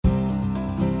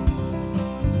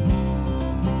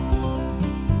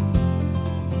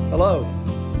Hello,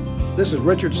 this is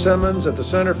Richard Simmons at the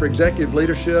Center for Executive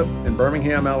Leadership in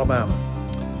Birmingham, Alabama.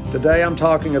 Today I'm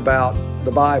talking about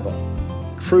the Bible,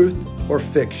 truth or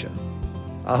fiction.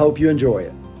 I hope you enjoy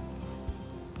it.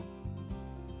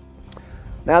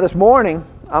 Now this morning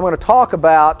I'm going to talk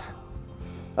about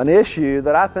an issue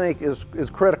that I think is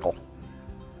critical.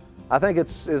 I think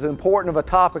it's as important of a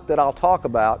topic that I'll talk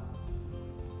about.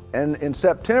 And in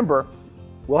September,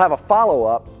 we'll have a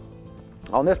follow-up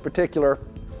on this particular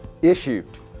issue.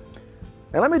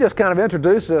 And let me just kind of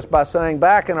introduce this by saying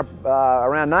back in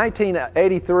around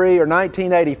 1983 or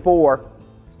 1984,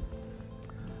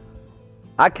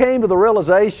 I came to the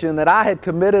realization that I had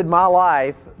committed my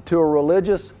life to a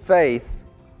religious faith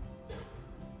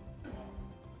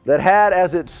that had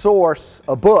as its source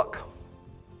a book,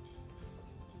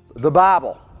 the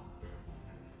Bible.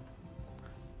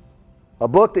 A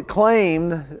book that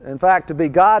claimed, in fact, to be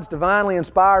God's divinely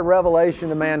inspired revelation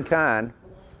to mankind.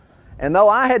 And though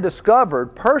I had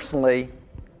discovered personally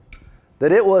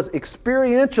that it was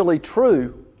experientially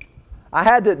true, I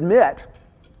had to admit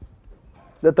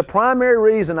that the primary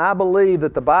reason I believed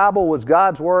that the Bible was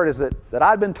God's Word is that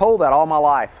I'd been told that all my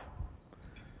life.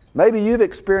 Maybe you've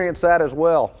experienced that as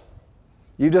well.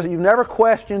 You've never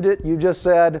questioned it. You just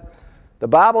said, the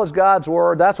Bible is God's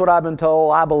Word. That's what I've been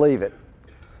told. I believe it.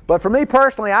 But for me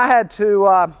personally, I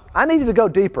needed to go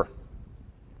deeper.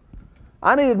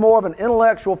 I needed more of an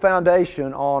intellectual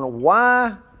foundation on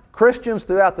why Christians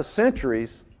throughout the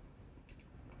centuries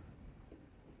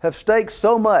have staked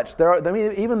so much,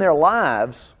 even their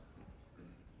lives,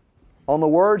 on the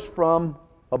words from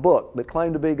a book that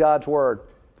claim to be God's Word.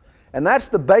 And that's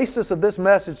the basis of this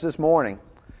message this morning.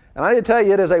 And I need to tell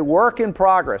you, it is a work in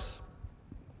progress,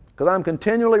 because I'm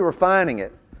continually refining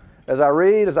it. As I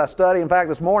read, as I study. In fact,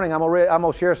 this morning I'm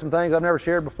going to share some things I've never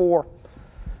shared before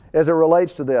as it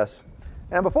relates to this.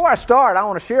 And before I start, I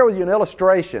want to share with you an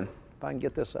illustration. If I can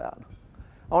get this out.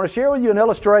 I want to share with you an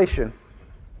illustration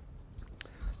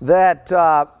that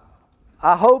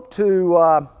I hope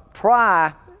to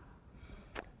try,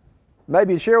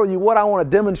 maybe share with you what I want to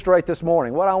demonstrate this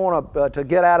morning, what I want to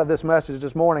get out of this message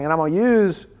this morning. And I'm going to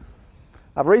use,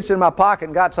 I've reached in my pocket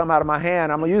and got some out of my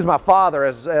hand. I'm going to use my father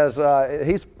as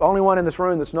he's the only one in this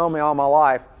room that's known me all my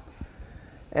life.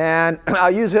 And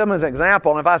I'll use him as an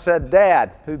example. And if I said,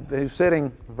 Dad, who's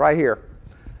sitting right here,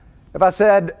 if I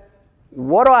said,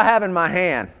 what do I have in my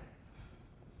hand?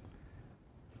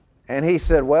 And he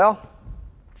said, well,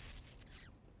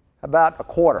 about a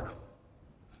quarter.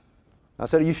 I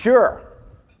said, are you sure?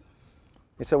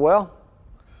 He said, well,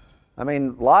 I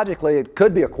mean, logically it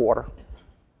could be a quarter.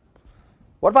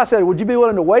 What if I said, would you be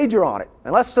willing to wager on it?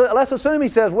 And let's assume he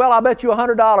says, well, I'll bet you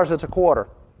 $100 it's a quarter.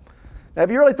 Now,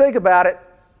 if you really think about it,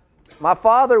 my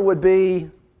father would be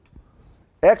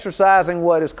exercising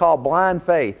what is called blind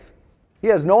faith. He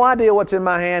has no idea what's in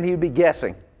my hand. He would be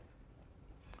guessing.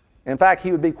 In fact,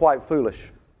 he would be quite foolish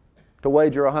to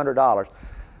wager $100.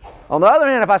 On the other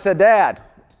hand, if I said, Dad,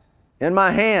 in my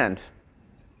hand,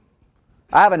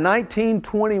 I have a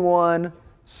 1921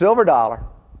 silver dollar,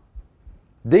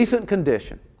 decent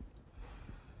condition.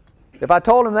 If I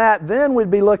told him that, then we'd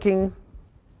be looking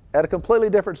at a completely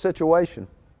different situation.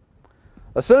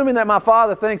 Assuming that my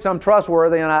father thinks I'm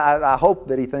trustworthy, and I hope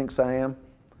that he thinks I am,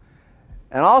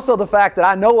 and also the fact that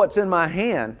I know what's in my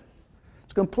hand,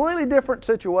 it's a completely different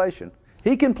situation.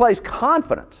 He can place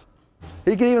confidence.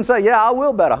 He can even say, yeah, I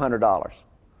will bet $100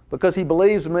 because he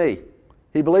believes me.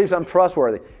 He believes I'm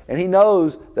trustworthy, and he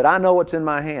knows that I know what's in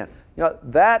my hand. You know,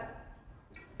 that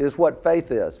is what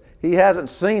faith is. He hasn't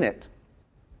seen it,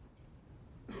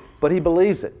 but he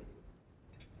believes it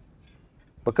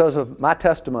because of my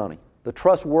testimony, the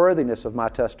trustworthiness of my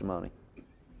testimony.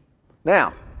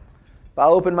 Now, if I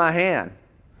open my hand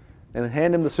and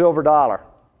hand him the silver dollar,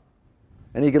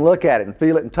 and he can look at it and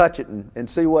feel it and touch it and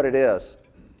see what it is,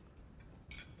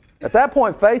 at that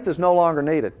point, faith is no longer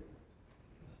needed.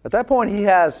 At that point, he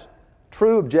has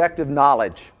true objective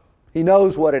knowledge. He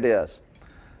knows what it is.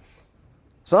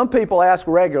 Some people ask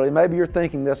regularly, maybe you're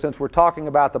thinking this since we're talking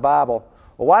about the Bible,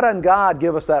 well, why doesn't God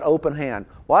give us that open hand?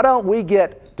 Why don't we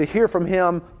get to hear from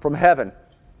Him from heaven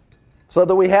so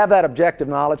that we have that objective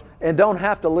knowledge and don't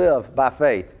have to live by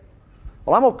faith?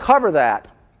 Well, I'm going to cover that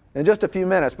in just a few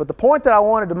minutes, but the point that I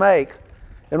wanted to make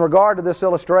in regard to this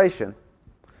illustration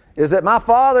is that my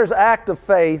father's act of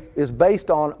faith is based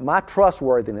on my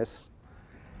trustworthiness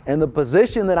and the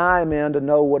position that I am in to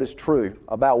know what is true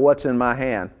about what's in my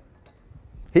hand.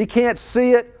 He can't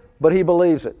see it, but he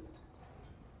believes it.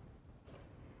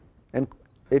 And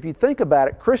if you think about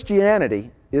it,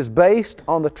 Christianity is based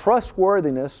on the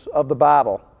trustworthiness of the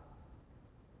Bible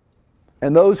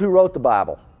and those who wrote the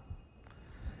Bible.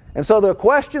 And so the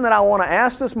question that I want to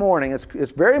ask this morning,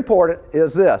 it's very important,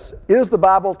 is this. Is the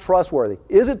Bible trustworthy?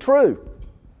 Is it true?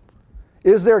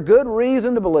 Is there good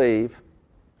reason to believe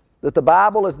that the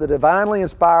Bible is the divinely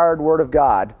inspired Word of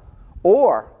God?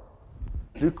 Or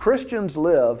do Christians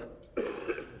live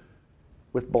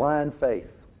with blind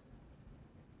faith?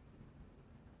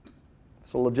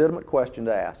 It's a legitimate question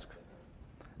to ask.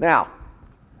 Now,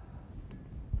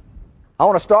 I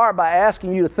want to start by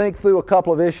asking you to think through a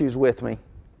couple of issues with me.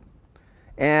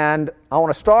 And I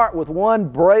want to start with one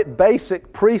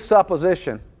basic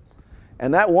presupposition.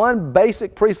 And that one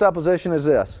basic presupposition is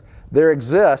this. There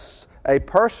exists a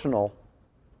personal,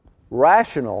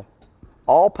 rational,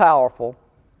 all-powerful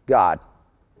God.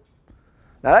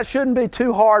 Now that shouldn't be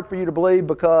too hard for you to believe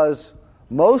because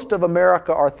most of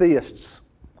America are theists.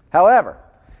 However,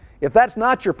 if that's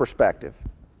not your perspective,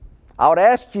 I would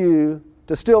ask you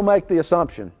to still make the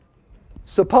assumption.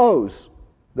 Suppose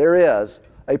there is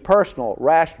a personal,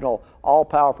 rational,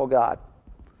 all-powerful God.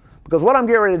 Because what I'm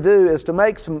getting ready to do is to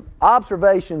make some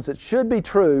observations that should be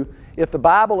true if the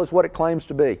Bible is what it claims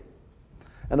to be.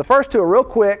 And the first two are real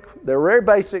quick. They're very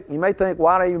basic. You may think,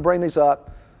 why do I even bring these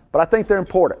up? But I think they're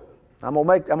important. I'm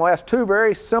going to ask two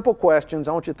very simple questions.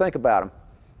 I want you to think about them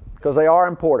because they are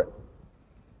important.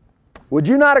 Would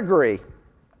you not agree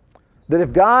that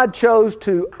if God chose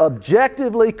to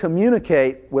objectively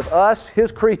communicate with us,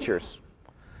 His creatures,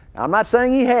 now, I'm not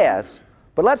saying He has,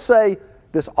 but let's say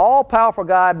this all-powerful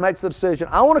God makes the decision,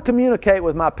 I want to communicate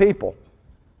with my people.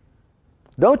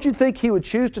 Don't you think He would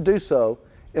choose to do so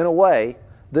in a way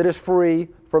that is free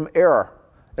from error?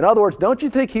 In other words, don't you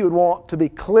think He would want to be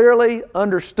clearly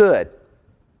understood?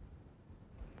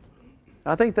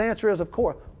 And I think the answer is, of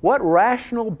course. What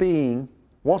rational being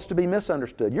wants to be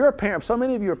misunderstood? You're a parent. So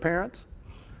many of you are parents.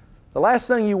 The last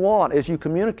thing you want as you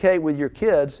communicate with your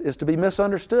kids is to be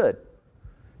misunderstood.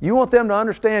 You want them to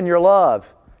understand your love,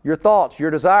 your thoughts,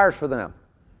 your desires for them.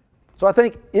 So I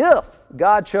think if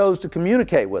God chose to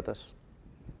communicate with us,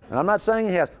 and I'm not saying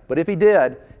He has, but if He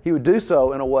did, He would do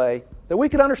so in a way that we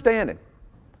could understand Him.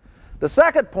 The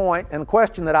second point and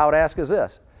question that I would ask is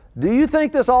this. Do you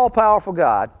think this all-powerful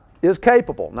God is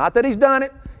capable, not that He's done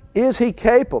it, is He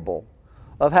capable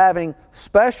of having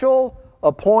special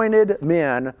appointed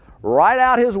men write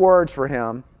out His words for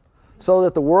Him so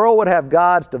that the world would have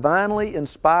God's divinely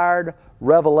inspired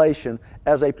revelation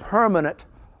as a permanent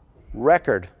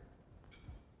record?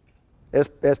 As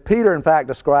Peter, in fact,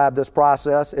 described this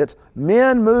process, it's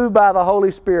men moved by the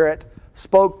Holy Spirit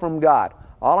spoke from God.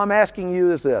 All I'm asking you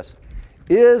is this.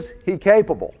 Is He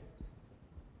capable?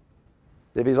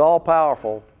 If He's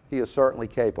all-powerful, He is certainly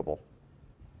capable.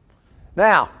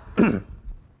 Now,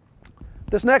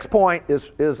 this next point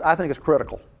is I think is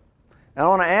critical. And I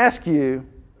want to ask you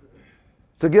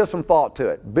to give some thought to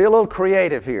it. Be a little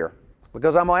creative here,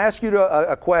 because I'm going to ask you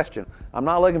a question. I'm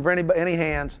not looking for any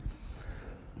hands.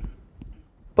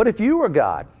 But if you were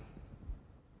God,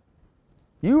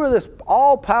 you were this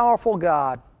all-powerful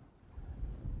God,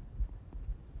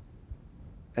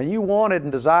 and you wanted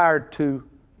and desired to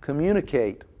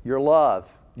communicate your love,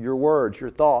 your words, your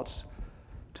thoughts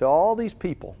to all these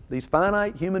people, these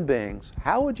finite human beings,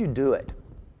 how would you do it?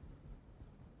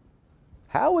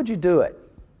 How would you do it?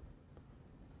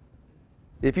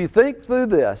 If you think through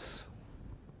this,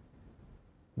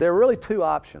 there are really two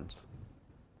options.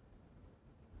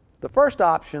 The first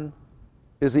option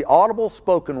is the audible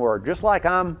spoken word, just like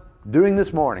I'm doing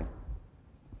this morning,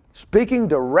 speaking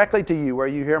directly to you where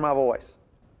you hear my voice.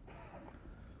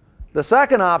 The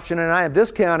second option, and I am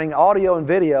discounting audio and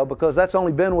video because that's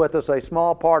only been with us a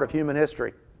small part of human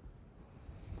history,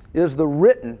 is the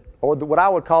written, or what I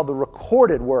would call the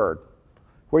recorded word,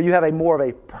 where you have more of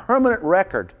a permanent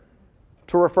record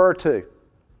to refer to.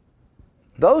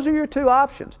 Those are your two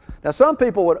options. Now, some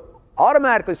people would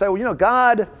automatically say, well,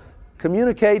 God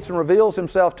communicates and reveals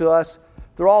Himself to us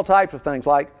through all types of things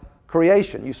like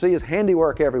creation. You see His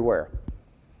handiwork everywhere.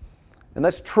 And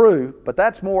that's true, but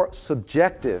that's more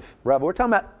subjective. Right? We're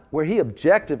talking about where He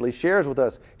objectively shares with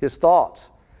us His thoughts,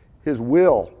 His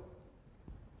will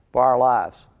for our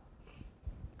lives.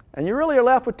 And you really are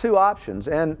left with two options,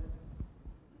 and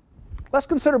let's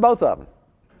consider both of them.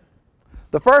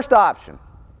 The first option,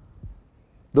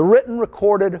 the written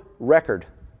recorded record,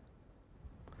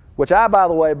 which I, by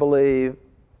the way, believe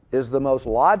is the most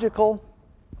logical,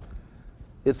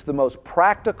 it's the most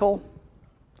practical,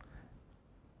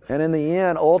 and in the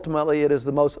end, ultimately, it is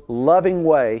the most loving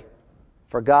way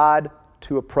for God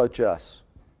to approach us.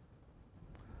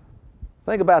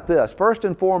 Think about this. First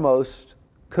and foremost,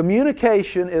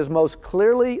 communication is most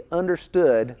clearly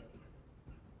understood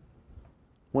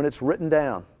when it's written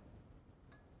down.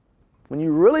 when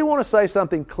you really want to say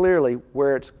something clearly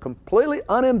where it's completely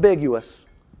unambiguous,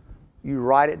 you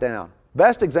write it down.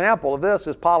 Best example of this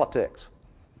is politics.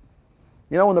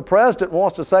 You know, when the president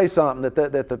wants to say something that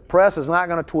the press is not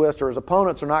going to twist or his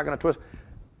opponents are not going to twist,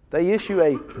 they issue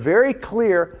a very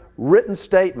clear written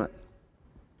statement.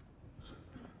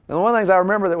 And one of the things I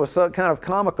remember that was so kind of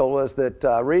comical was that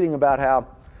reading about how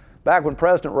back when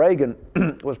President Reagan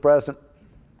was president,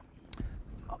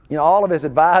 you know, all of his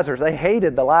advisors, they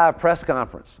hated the live press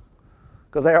conference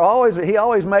because he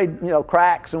always made, you know,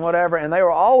 cracks and whatever, and they were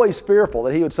always fearful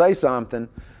that he would say something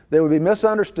that would be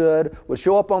misunderstood, would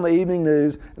show up on the evening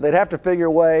news, and they'd have to figure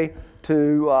a way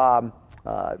to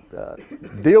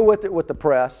deal with it with the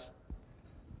press.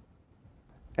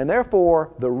 And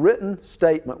therefore, the written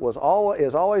statement is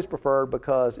always preferred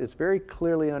because it's very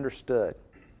clearly understood.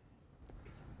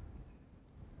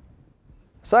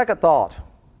 Second thought,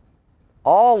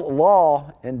 all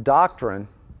law and doctrine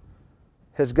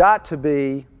has got to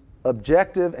be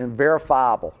objective and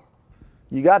verifiable.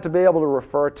 You got to be able to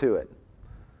refer to it.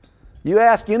 You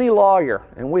ask any lawyer,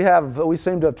 and we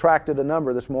seem to have attracted a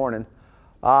number this morning.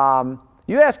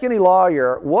 You ask any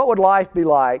lawyer, what would life be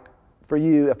like for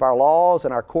you if our laws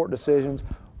and our court decisions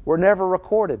were never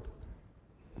recorded?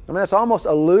 I mean, that's almost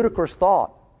a ludicrous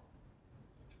thought.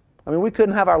 I mean, we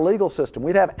couldn't have our legal system.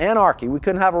 We'd have anarchy. We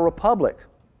couldn't have a republic.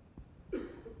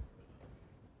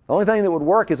 The only thing that would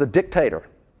work is a dictator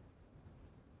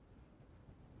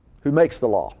who makes the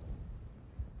law.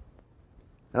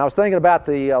 And I was thinking about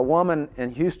the woman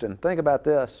in Houston. Think about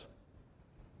this.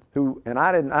 I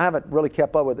haven't really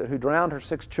kept up with it, who drowned her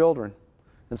 6 children.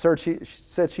 And she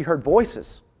said she heard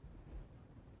voices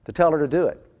to tell her to do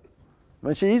it. I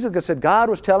mean, she easily said, God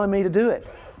was telling me to do it.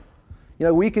 You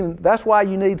know, that's why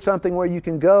you need something where you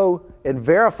can go and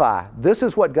verify. This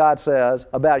is what God says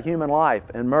about human life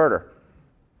and murder.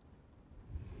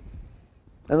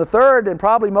 And the third and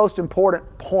probably most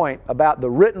important point about the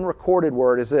written recorded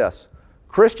word is this.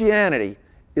 Christianity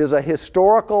is a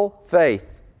historical faith.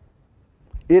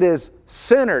 It is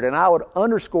centered, and I would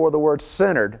underscore the word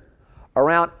centered,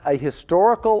 around a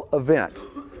historical event,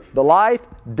 the life,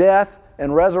 death,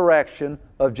 and resurrection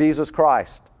of Jesus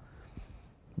Christ.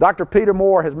 Dr. Peter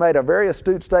Moore has made a very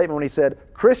astute statement when he said,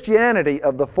 Christianity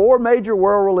of the 4 major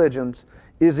world religions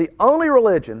is the only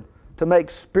religion to make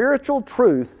spiritual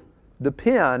truth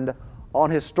depend on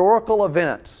historical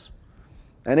events.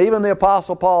 And even the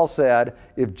Apostle Paul said,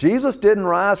 if Jesus didn't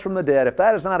rise from the dead, if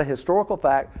that is not a historical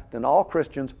fact, then all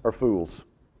Christians are fools.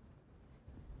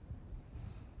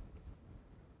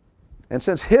 And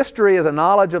since history is a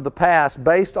knowledge of the past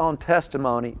based on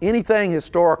testimony, anything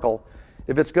historical,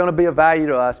 if it's going to be of value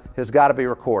to us, has got to be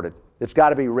recorded. It's got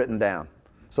to be written down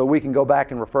so we can go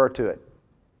back and refer to it.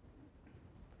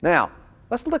 Now,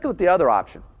 let's look at the other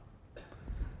option.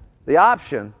 The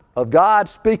option of God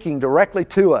speaking directly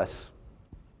to us,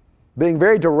 being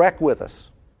very direct with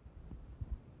us.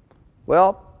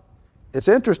 Well, it's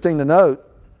interesting to note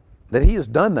that He has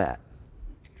done that.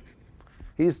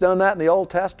 He's done that in the Old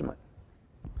Testament.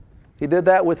 He did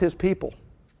that with His people.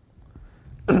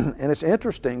 And it's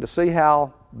interesting to see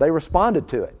how they responded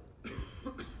to it.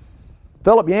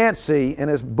 Philip Yancey, in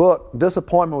his book,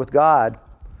 Disappointment with God,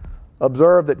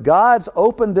 observed that God's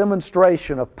open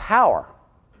demonstration of power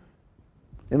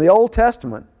in the Old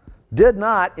Testament did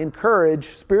not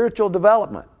encourage spiritual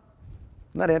development.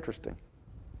 Isn't that interesting?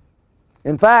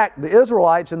 In fact, the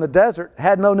Israelites in the desert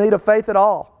had no need of faith at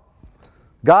all.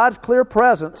 God's clear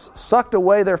presence sucked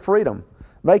away their freedom,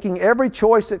 making every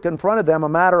choice that confronted them a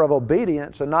matter of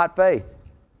obedience and not faith.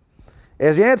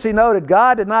 As Yancey noted,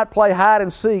 God did not play hide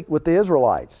and seek with the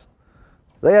Israelites.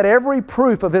 They had every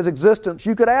proof of His existence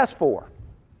you could ask for.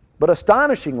 But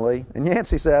astonishingly, and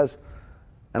Yancey says,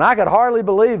 and I could hardly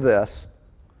believe this,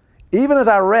 even as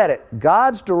I read it,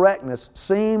 God's directness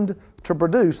seemed to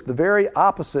produce the very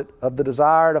opposite of the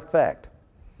desired effect.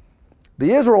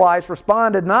 The Israelites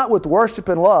responded not with worship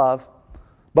and love,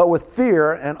 but with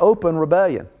fear and open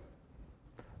rebellion.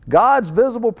 God's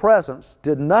visible presence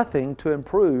did nothing to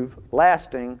improve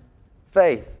lasting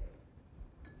faith.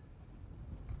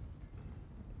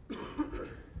 You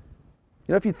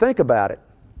know, if you think about it,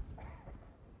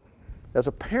 as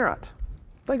a parent,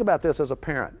 think about this as a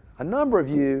parent. A number of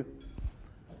you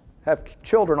have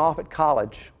children off at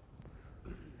college. I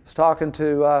was talking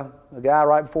to a guy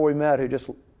right before we met who just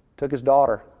took his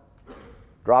daughter,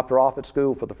 dropped her off at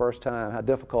school for the first time, how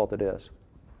difficult it is.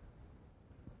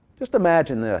 Just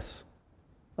imagine this.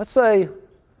 Let's say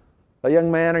a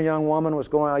young man or young woman was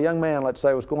going, a young man, let's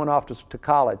say, was going off to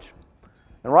college.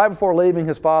 And right before leaving,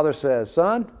 his father says,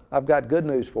 son, I've got good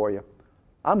news for you.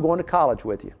 I'm going to college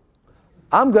with you.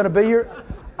 I'm going to be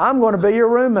I'm going to be your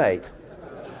roommate.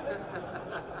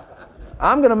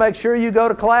 I'm going to make sure you go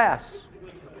to class.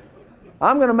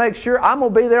 I'm going to make sure I'm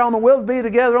going to be there we'll be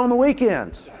together on the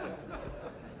weekends.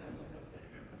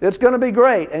 It's going to be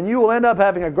great, and you will end up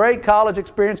having a great college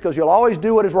experience because you'll always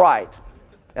do what is right.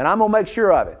 And I'm going to make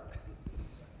sure of it.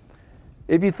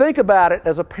 If you think about it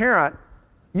as a parent,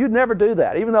 you'd never do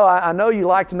that. Even though I know you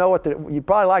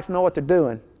probably like to know what they're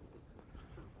doing.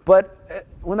 But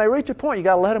when they reach a point, you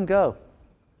got to let them go.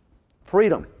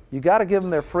 Freedom. You got to give them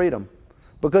their freedom.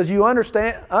 Because you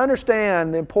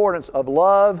understand the importance of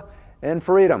love and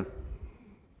freedom.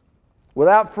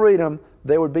 Without freedom,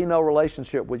 there would be no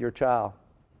relationship with your child.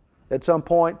 At some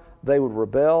point, they would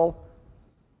rebel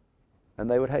and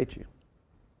they would hate you.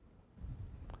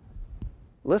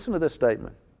 Listen to this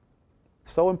statement.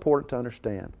 It's so important to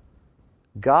understand.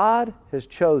 God has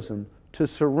chosen to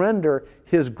surrender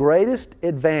His greatest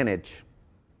advantage,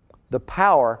 the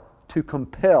power to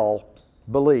compel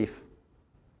belief.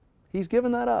 He's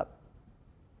given that up.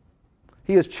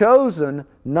 He has chosen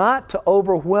not to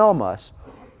overwhelm us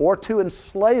or to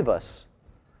enslave us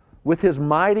with His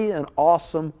mighty and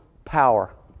awesome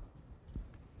power.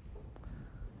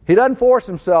 He doesn't force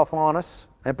Himself on us,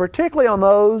 and particularly on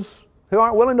those who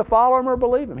aren't willing to follow Him or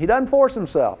believe Him. He doesn't force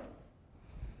Himself.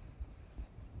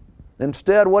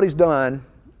 Instead, what He's done,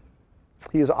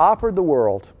 He has offered the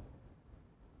world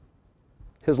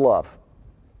His love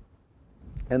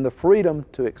and the freedom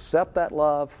to accept that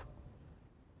love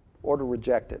or to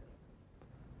reject it.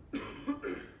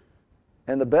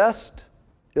 And the best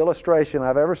illustration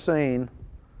I've ever seen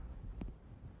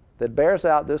that bears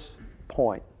out this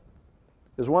point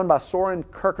is one by Søren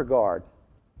Kierkegaard,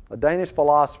 a Danish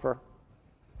philosopher.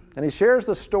 And he shares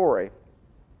the story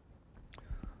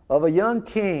of a young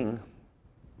king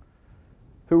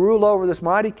who ruled over this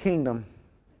mighty kingdom.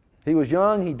 He was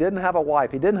young, he didn't have a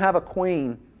wife, he didn't have a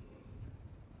queen.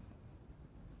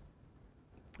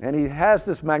 And he has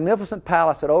this magnificent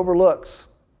palace that overlooks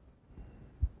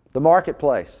the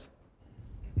marketplace.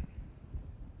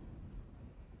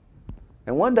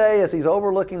 And one day, as he's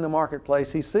overlooking the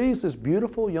marketplace, he sees this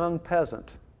beautiful young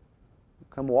peasant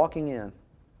come walking in.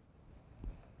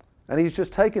 And he's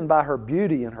just taken by her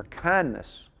beauty and her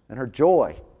kindness and her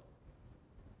joy.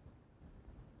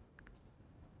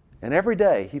 And every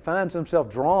day, he finds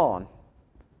himself drawn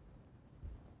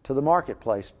to the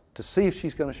marketplace to see if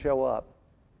she's going to show up.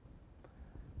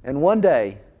 And one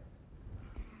day,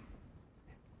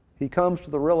 he comes to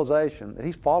the realization that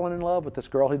he's fallen in love with this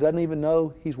girl. He doesn't even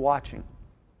know he's watching.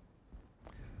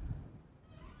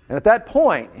 And at that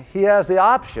point, he has the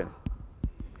option.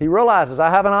 He realizes, I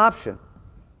have an option.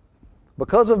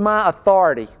 Because of my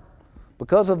authority,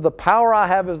 because of the power I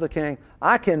have as the king,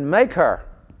 I can make her,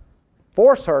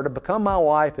 force her to become my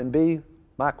wife and be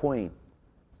my queen.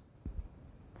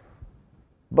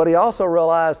 But he also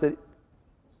realized that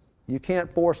you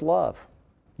can't force love.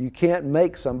 You can't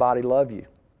make somebody love you.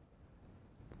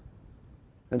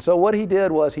 And so what he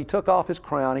did was he took off his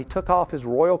crown, he took off his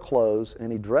royal clothes,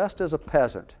 and he dressed as a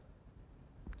peasant.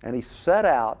 And he set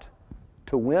out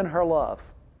to win her love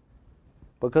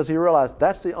because he realized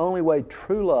that's the only way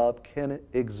true love can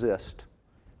exist.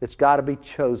 It's got to be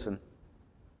chosen.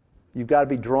 You've got to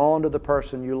be drawn to the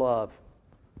person you love.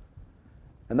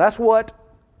 And that's what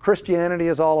Christianity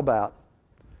is all about.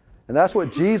 And that's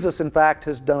what Jesus, in fact,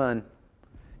 has done.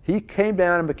 He came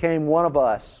down and became one of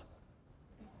us.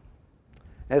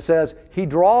 And it says, He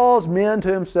draws men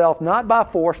to Himself, not by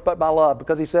force, but by love.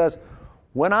 Because He says,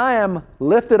 when I am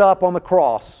lifted up on the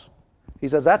cross, He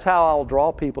says, that's how I will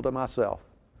draw people to myself.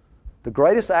 The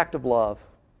greatest act of love,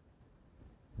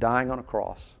 dying on a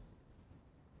cross.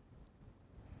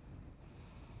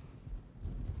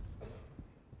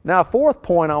 Now, a fourth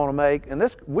point I want to make, and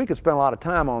this we could spend a lot of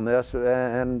time on this,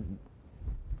 and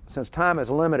since time is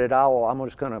limited, I'm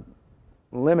just going to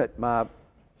limit my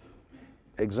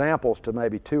examples to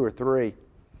maybe 2 or 3.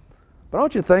 But I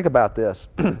want you to think about this.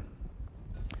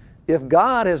 If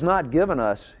God has not given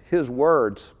us His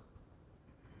words,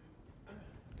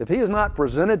 if He has not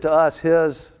presented to us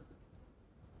His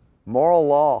moral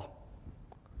law,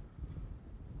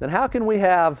 then how can we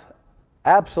have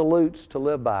absolutes to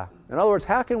live by? In other words,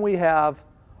 how can we have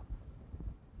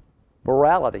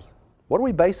morality? What do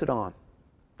we base it on?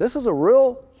 This is a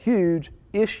real huge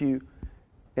issue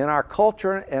in our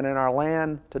culture and in our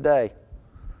land today.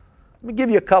 Let me give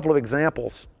you a couple of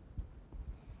examples.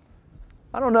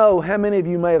 I don't know how many of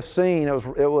you may have seen,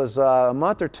 it was a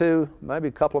month or two, maybe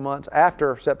a couple of months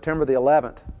after September the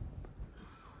 11th.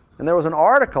 And there was an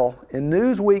article in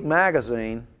Newsweek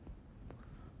magazine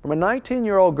from a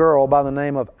 19-year-old girl by the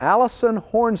name of Allison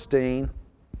Hornstein,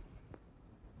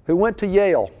 who went to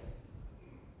Yale.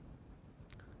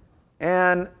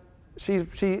 And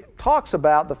she talks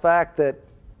about the fact that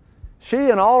she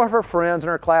and all of her friends and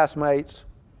her classmates,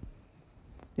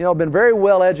 have been very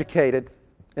well educated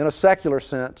in a secular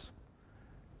sense,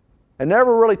 and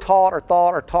never really taught or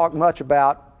thought or talked much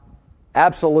about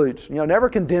absolutes, never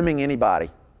condemning anybody.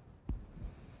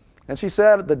 And she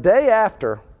said the day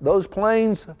after those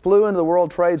planes flew into the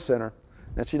World Trade Center,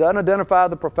 and she doesn't identify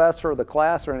the professor or the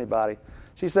class or anybody,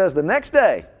 she says the next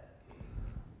day,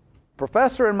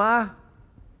 professor in my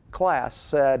class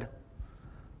said,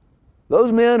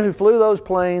 those men who flew those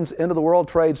planes into the World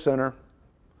Trade Center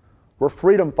were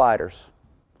freedom fighters.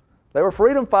 They were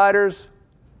freedom fighters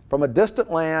from a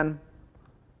distant land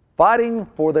fighting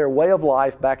for their way of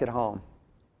life back at home.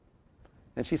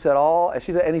 And he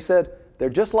said, they're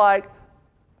just like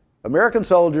American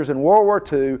soldiers in World War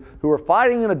II who were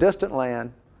fighting in a distant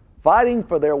land, fighting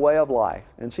for their way of life.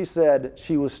 And she said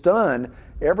she was stunned.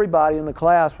 Everybody in the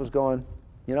class was going,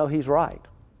 he's right.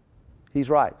 He's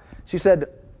right. She said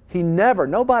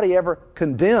nobody ever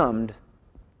condemned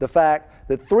the fact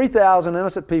that 3,000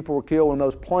 innocent people were killed when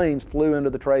those planes flew into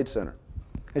the Trade Center.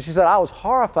 And she said, I was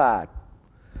horrified.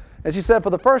 And she said, for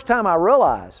the first time I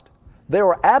realized there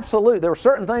were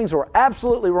certain things that were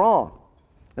absolutely wrong.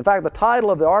 In fact, the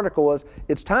title of the article was,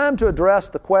 It's Time to Address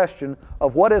the Question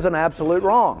of What is an Absolute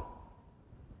Wrong.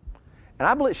 And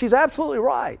I believe she's absolutely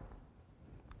right.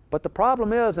 But the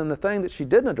problem is, and the thing that she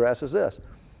didn't address is this,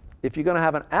 if you're going to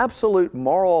have an absolute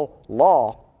moral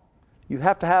law, you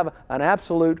have to have an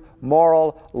absolute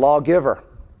moral lawgiver.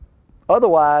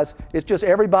 Otherwise, it's just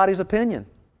everybody's opinion.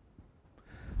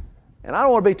 And I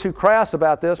don't want to be too crass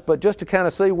about this, but just to kind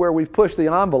of see where we've pushed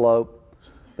the envelope,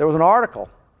 there was an article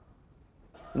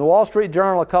in the Wall Street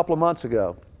Journal a couple of months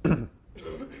ago. It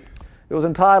was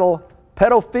entitled,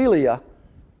 Pedophilia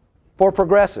for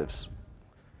Progressives.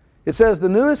 It says, the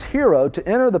newest hero to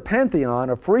enter the pantheon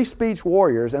of free speech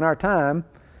warriors in our time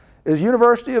is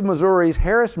University of Missouri's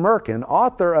Harris Merkin,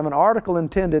 author of an article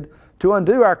intended to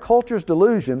undo our culture's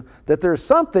delusion that there is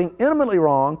something intimately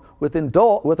wrong with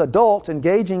adults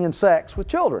engaging in sex with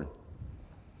children.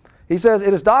 He says,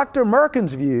 it is Dr.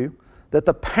 Merkin's view that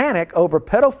the panic over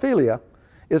pedophilia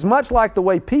is much like the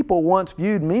way people once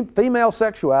viewed female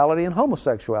sexuality and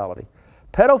homosexuality.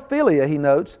 Pedophilia, he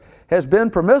notes, has been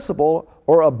permissible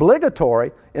or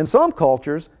obligatory in some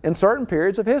cultures in certain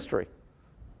periods of history.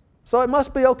 So it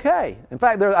must be okay. In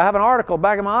fact, I have an article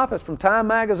back in my office from Time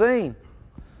magazine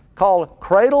called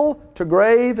Cradle to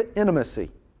Grave Intimacy.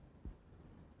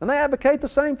 And they advocate the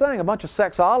same thing. A bunch of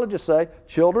sexologists say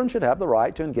children should have the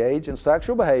right to engage in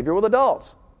sexual behavior with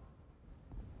adults.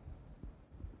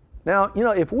 Now,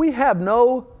 if we have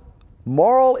no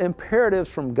moral imperatives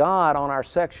from God on our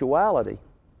sexuality,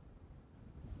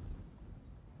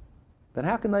 then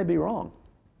how can they be wrong?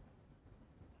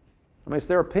 I mean, it's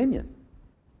their opinion.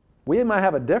 We might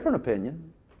have a different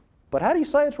opinion, but how do you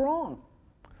say it's wrong?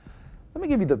 Let me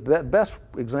give you the best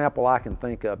example I can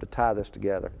think of to tie this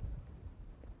together.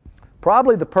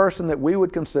 Probably the person that we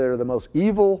would consider the most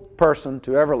evil person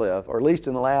to ever live, or at least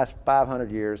in the last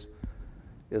 500 years,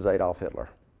 is Adolf Hitler.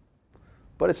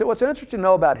 But what's interesting to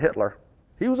know about Hitler,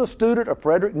 he was a student of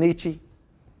Friedrich Nietzsche,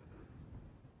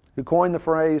 who coined the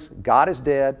phrase, God is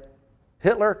dead.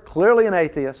 Hitler, clearly an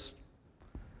atheist,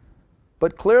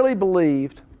 but clearly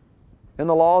believed in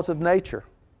the laws of nature,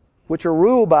 which are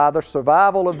ruled by the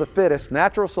survival of the fittest,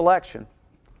 natural selection.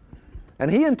 And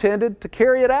he intended to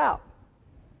carry it out.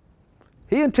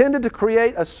 He intended to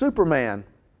create a Superman,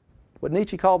 what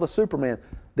Nietzsche called the Superman,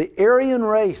 the Aryan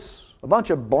race, a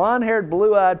bunch of blonde-haired,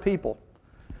 blue-eyed people.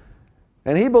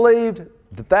 And he believed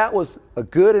that that was a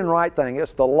good and right thing.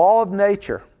 It's the law of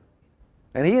nature.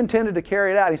 And he intended to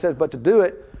carry it out. He says, but to do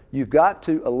it, you've got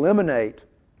to eliminate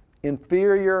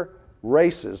inferior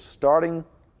races, starting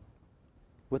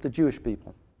with the Jewish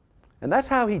people. And that's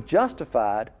how he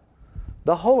justified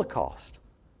the Holocaust.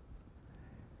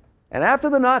 And after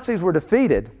the Nazis were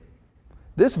defeated,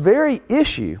 this very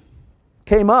issue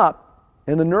came up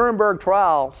in the Nuremberg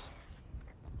trials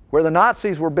where the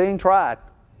Nazis were being tried.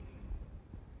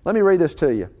 Let me read this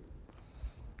to you.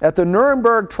 At the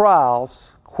Nuremberg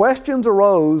trials, questions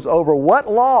arose over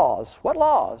what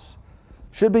laws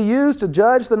should be used to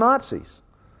judge the Nazis.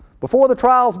 Before the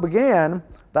trials began,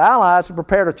 the Allies had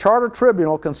prepared a charter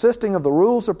tribunal consisting of the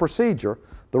rules of procedure,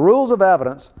 the rules of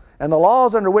evidence, and the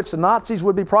laws under which the Nazis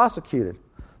would be prosecuted.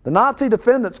 The Nazi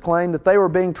defendants claimed that they were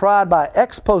being tried by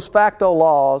ex post facto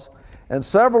laws, and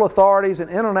several authorities in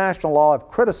international law have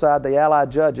criticized the Allied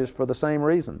judges for the same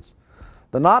reasons.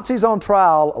 The Nazis on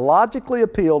trial logically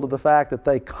appealed to the fact that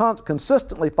they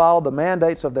consistently followed the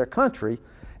mandates of their country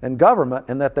and government,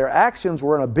 and that their actions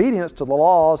were in obedience to the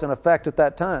laws in effect at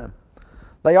that time.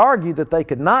 They argued that they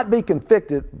could not be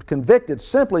convicted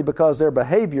simply because their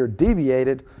behavior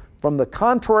deviated from the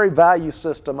contrary value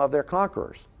system of their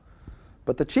conquerors.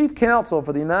 But the chief counsel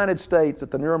for the United States at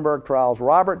the Nuremberg trials,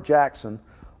 Robert Jackson,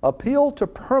 appealed to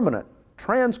permanent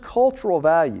transcultural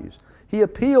values. He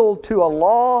appealed to a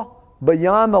law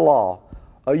beyond the law,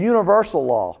 a universal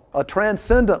law, a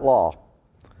transcendent law.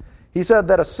 He said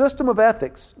that a system of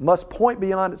ethics must point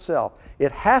beyond itself.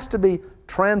 It has to be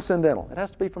transcendental. It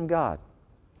has to be from God.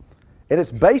 And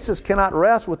its basis cannot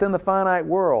rest within the finite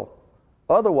world.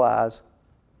 Otherwise,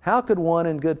 how could one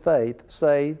in good faith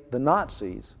say the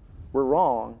Nazis were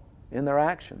wrong in their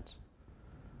actions?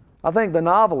 I think the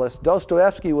novelist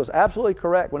Dostoevsky was absolutely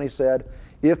correct when he said,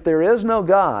 if there is no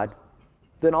God,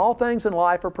 then all things in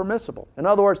life are permissible. In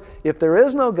other words, if there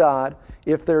is no God,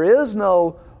 if there is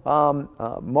no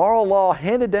moral law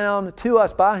handed down to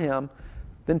us by Him,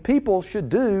 then people should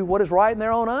do what is right in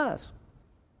their own eyes.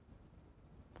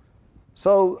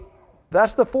 So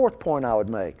that's the fourth point I would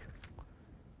make.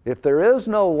 If there is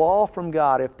no law from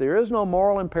God, if there is no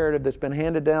moral imperative that's been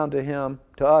handed down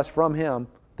to us from Him,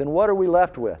 then what are we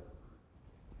left with?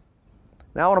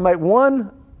 Now I want to make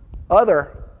one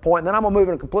other point, and then I'm going to move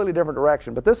in a completely different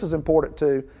direction, but this is important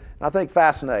too, and I think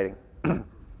fascinating.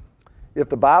 If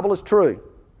the Bible is true,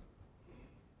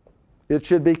 it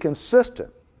should be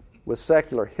consistent with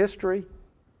secular history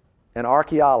and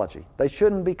archaeology. They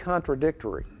shouldn't be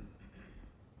contradictory.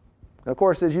 And of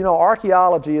course, as you know,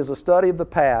 archaeology is a study of the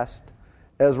past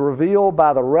as revealed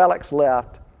by the relics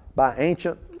left by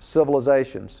ancient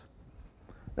civilizations.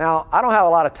 Now, I don't have a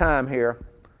lot of time here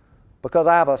because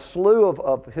I have a slew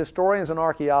of historians and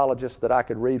archaeologists that I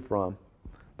could read from.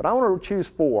 But I want to choose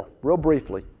four, real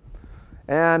briefly.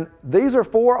 And these are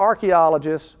four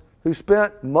archaeologists who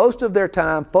spent most of their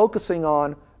time focusing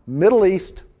on Middle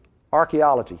East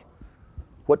archaeology,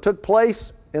 what took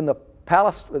place in the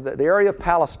area of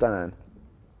Palestine.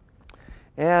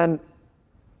 And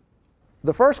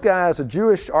the first guy is a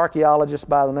Jewish archaeologist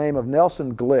by the name of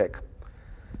Nelson Glick,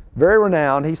 very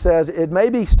renowned. He says, it may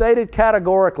be stated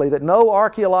categorically that no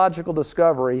archaeological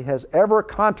discovery has ever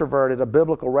controverted a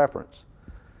biblical reference.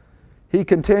 He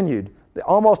continued, the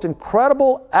almost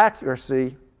incredibly accurate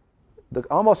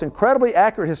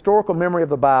historical memory of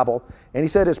the Bible, and he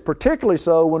said it's particularly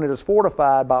so when it is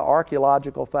fortified by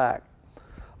archaeological fact.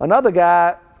 Another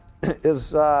guy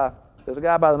is a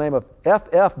guy by the name of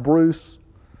F.F. Bruce,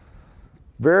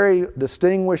 very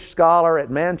distinguished scholar at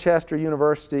Manchester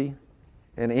University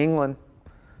in England,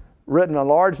 written a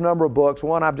large number of books.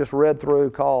 One I've just read through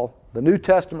called The New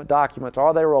Testament Documents,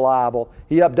 Are They Reliable?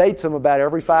 He updates them about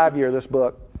every 5 years, this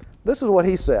book. This is what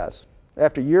he says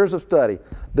after years of study.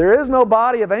 There is no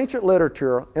body of ancient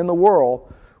literature in the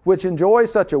world which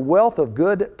enjoys such a wealth of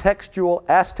good textual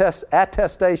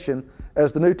attestation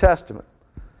as the New Testament.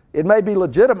 It may be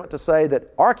legitimate to say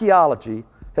that archaeology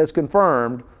has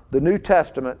confirmed the New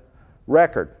Testament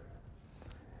record.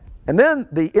 And then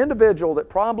the individual that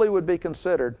probably would be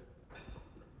considered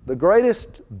the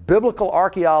greatest biblical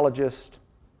archaeologist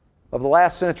of the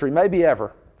last century, maybe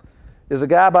ever, is a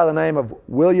guy by the name of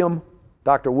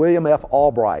Dr. William F.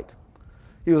 Albright.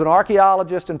 He was an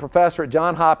archaeologist and professor at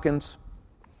Johns Hopkins.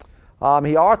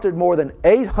 He authored more than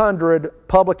 800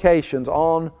 publications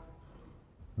on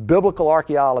biblical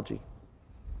archaeology.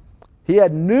 He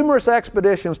had numerous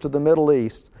expeditions to the Middle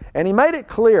East, and he made it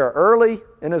clear early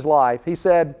in his life. He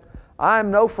said, I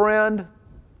am no friend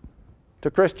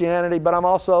to Christianity, but I'm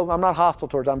not hostile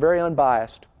towards it. I'm very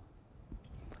unbiased.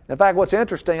 In fact, what's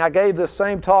interesting, I gave this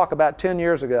same talk about 10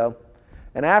 years ago,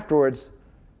 and afterwards,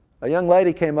 a young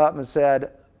lady came up and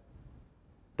said,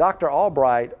 Dr.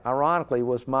 Albright, ironically,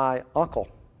 was my uncle.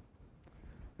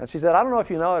 And she said, I don't know if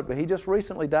you know it, but he just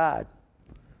recently died.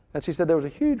 And she said there was a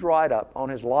huge write-up on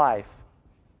his life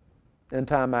in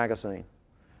Time magazine. And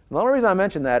the only reason I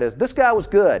mention that is this guy was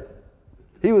good.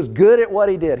 He was good at what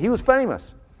he did. He was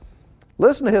famous.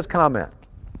 Listen to his comment.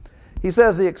 He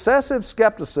says, the excessive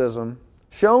skepticism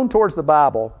shown towards the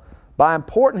Bible by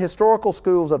important historical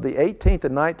schools of the 18th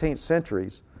and 19th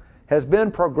centuries has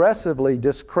been progressively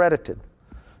discredited.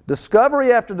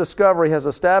 Discovery after discovery has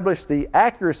established the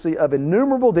accuracy of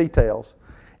innumerable details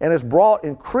and has brought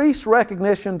increased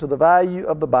recognition to the value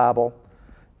of the Bible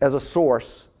as a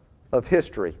source of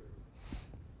history.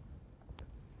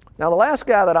 Now, the last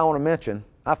guy that I want to mention,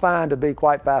 I find to be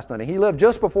quite fascinating. He lived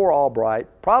just before Albright,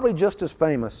 probably just as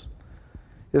famous.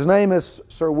 His name is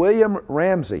Sir William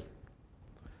Ramsay.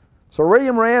 Sir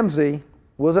William Ramsay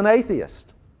was an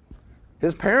atheist.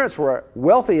 His parents were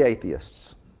wealthy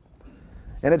atheists.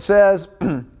 And it says,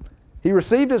 He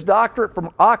received his doctorate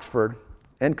from Oxford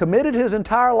and committed his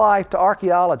entire life to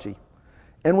archaeology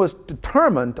and was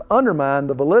determined to undermine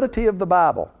the validity of the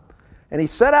Bible. And he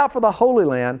set out for the Holy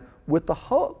Land with the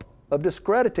hope of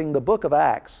discrediting the book of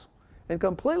Acts and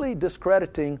completely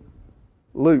discrediting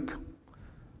Luke.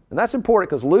 And that's important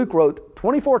because Luke wrote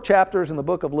 24 chapters in the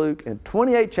book of Luke and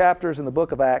 28 chapters in the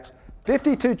book of Acts,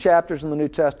 52 chapters in the New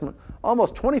Testament,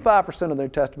 almost 25% of the New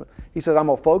Testament. He said, I'm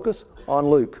going to focus on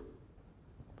Luke.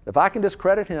 If I can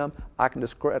discredit him, I can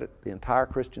discredit the entire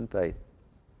Christian faith.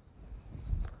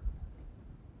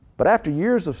 But after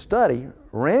years of study,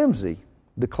 Ramsey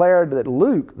declared that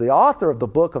Luke, the author of the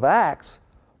book of Acts,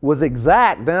 was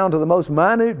exact down to the most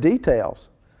minute details.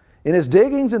 In his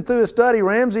diggings and through his study,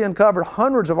 Ramsey uncovered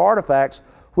hundreds of artifacts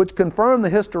which confirmed the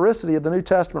historicity of the New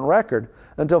Testament record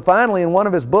until finally in one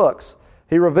of his books,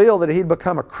 he revealed that he'd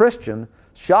become a Christian,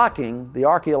 shocking the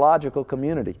archaeological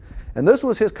community. And this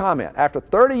was his comment. After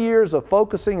 30 years of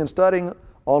focusing and studying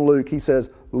on Luke, he says,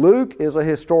 Luke is a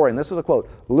historian. This is a quote.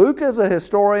 Luke is a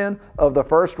historian of the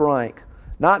first rank.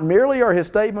 Not merely are his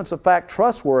statements of fact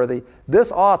trustworthy,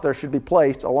 this author should be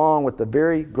placed along with the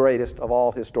very greatest of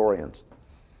all historians.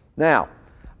 Now,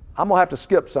 I'm going to have to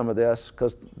skip some of this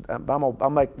because I'll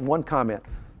make one comment.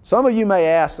 Some of you may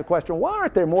ask the question, why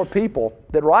aren't there more people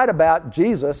that write about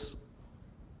Jesus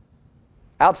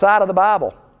outside of the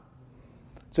Bible?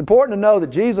 It's important to know that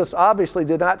Jesus obviously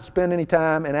did not spend any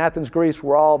time in Athens, Greece,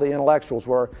 where all the intellectuals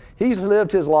were. He's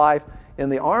lived his life in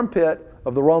the armpit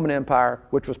of the Roman Empire,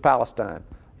 which was Palestine.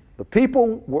 It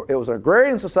was an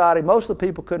agrarian society. Most of the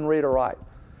people couldn't read or write.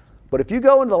 But if you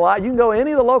go into you can go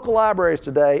any of the local libraries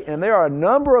today, and there are a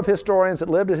number of historians that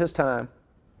lived at his time.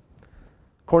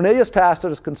 Cornelius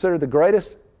Tacitus is considered the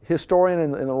greatest historian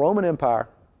in the Roman Empire.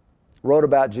 Wrote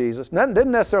about Jesus.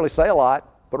 Didn't necessarily say a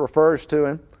lot, but refers to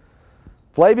him.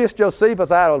 Flavius Josephus,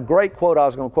 I had a great quote I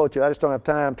was going to quote you. I just don't have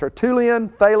time. Tertullian,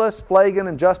 Thales, Phlegon,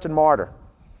 and Justin Martyr.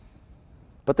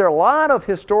 But there are a lot of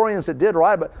historians that did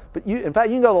write, but in fact,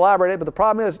 you can go to the library, but the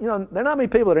problem is, there are not many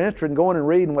people that are interested in going and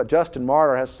reading what Justin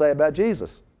Martyr has to say about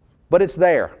Jesus. But it's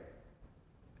there.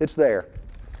 It's there.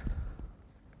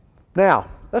 Now,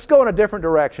 let's go in a different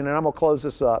direction, and I'm going to close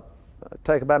this up.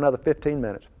 Take about another 15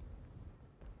 minutes.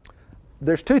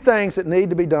 There's two things that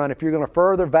need to be done if you're going to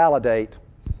further validate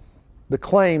the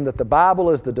claim that the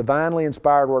Bible is the divinely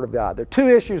inspired Word of God. There are two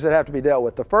issues that have to be dealt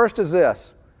with. The first is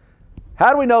this.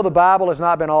 How do we know the Bible has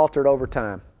not been altered over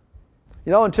time?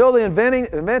 Until the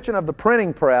invention of the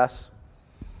printing press,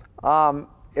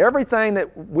 everything that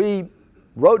we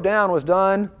wrote down was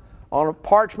done on a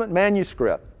parchment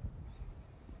manuscript.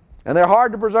 And they're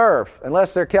hard to preserve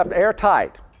unless they're kept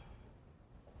airtight.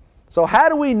 So how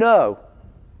do we know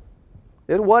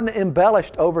it wasn't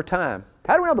embellished over time?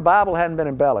 How do we know the Bible hadn't been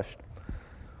embellished?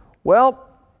 Well,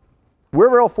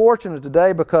 we're real fortunate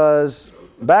today because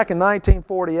back in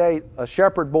 1948, a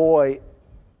shepherd boy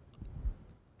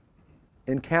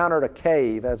encountered a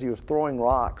cave as he was throwing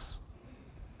rocks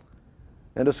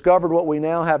and discovered what we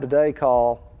now have today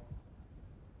called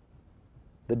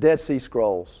the Dead Sea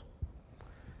Scrolls.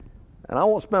 And I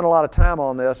won't spend a lot of time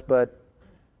on this, but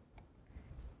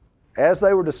as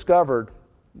they were discovered,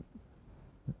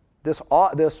 this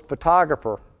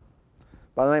photographer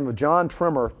by the name of John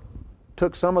Trimmer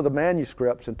took some of the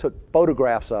manuscripts and took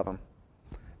photographs of them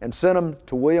and sent them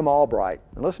to William Albright.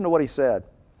 And listen to what he said,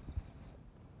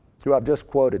 who I've just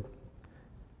quoted.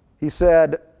 He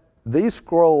said, "These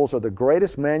scrolls are the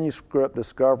greatest manuscript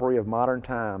discovery of modern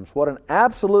times. What an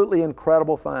absolutely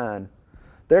incredible find.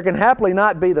 There can happily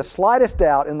not be the slightest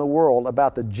doubt in the world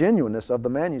about the genuineness of the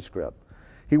manuscript."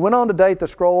 He went on to date the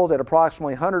scrolls at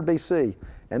approximately 100 BC.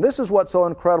 And this is what's so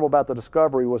incredible about the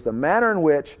discovery was the manner in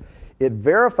which it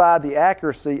verified the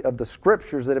accuracy of the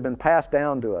scriptures that have been passed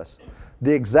down to us.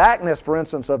 The exactness, for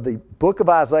instance, of the book of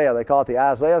Isaiah, they call it the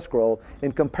Isaiah scroll,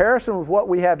 in comparison with what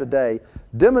we have today,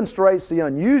 demonstrates the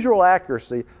unusual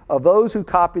accuracy of those who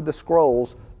copied the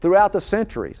scrolls throughout the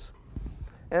centuries.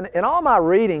 And in all my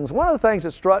readings, one of the things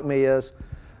that struck me is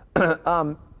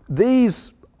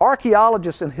these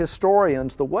archaeologists and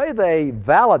historians, the way they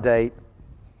validate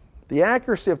the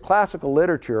accuracy of classical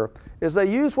literature is they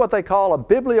use what they call a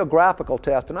bibliographical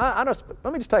test. And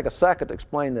let me just take a second to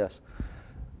explain this.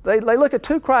 They look at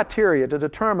two criteria to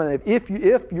determine if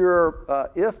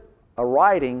a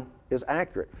writing is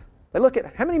accurate. They look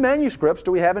at how many manuscripts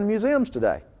do we have in museums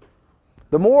today.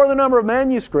 The more the number of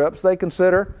manuscripts, they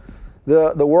consider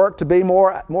the work to be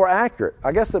more accurate.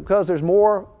 I guess because there's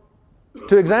more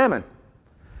to examine.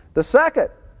 The second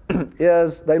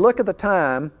is they look at the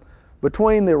time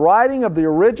between the writing of the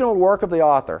original work of the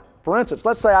author. For instance,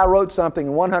 let's say I wrote something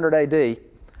in 100 AD,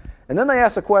 And then they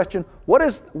ask the question, what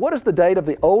is the date of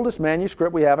the oldest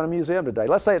manuscript we have in a museum today?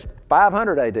 Let's say it's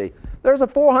 500 AD. There's a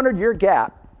 400-year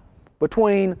gap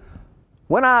between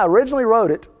when I originally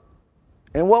wrote it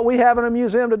and what we have in a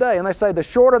museum today. And they say the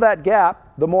shorter that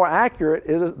gap, the more accurate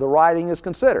the writing is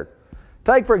considered.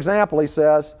 Take, for example, he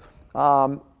says,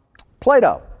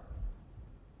 Plato.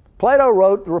 Plato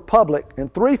wrote the Republic in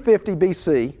 350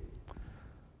 BC.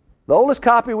 The oldest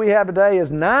copy we have today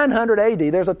is 900 AD.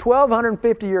 There's a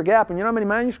 1,250-year gap, and you know how many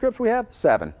manuscripts we have?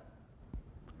 7.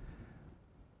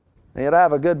 And yet I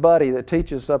have a good buddy that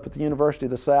teaches up at the University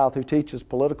of the South who teaches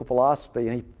political philosophy,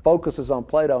 and he focuses on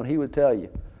Plato, and he would tell you,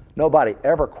 nobody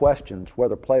ever questions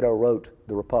whether Plato wrote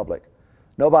the Republic.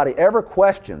 Nobody ever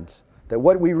questions that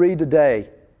what we read today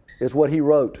is what he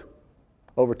wrote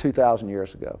over 2,000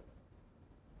 years ago.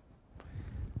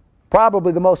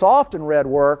 Probably the most often read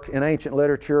work in ancient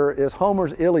literature is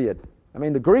Homer's Iliad. I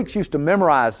mean, the Greeks used to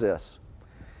memorize this.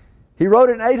 He wrote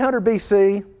it in 800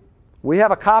 BC. We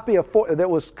have a copy that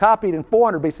was copied in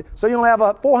 400 BC, so you only have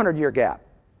a 400-year gap.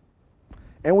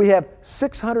 And we have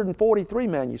 643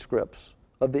 manuscripts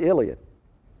of the Iliad.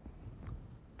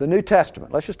 The New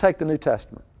Testament, let's just take the New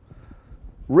Testament.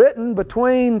 Written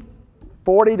between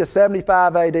 40 to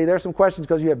 75 AD. There's some questions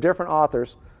because you have different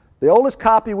authors. The oldest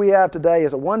copy we have today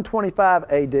is a 125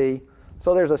 AD,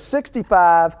 so there's a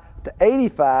 65 to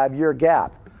 85 year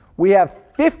gap. We have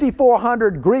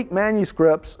 5,400 Greek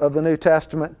manuscripts of the New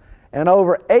Testament and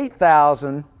over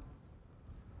 8,000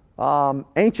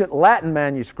 ancient Latin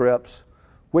manuscripts,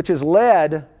 which has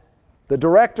led the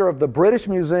director of the British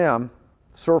Museum,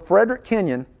 Sir Frederick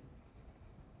Kenyon,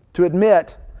 to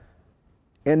admit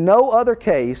in no other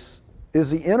case is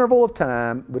the interval of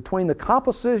time between the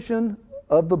composition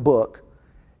of the book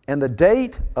and the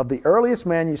date of the earliest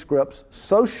manuscripts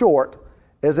so short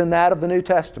as in that of the New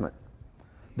Testament.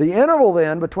 The interval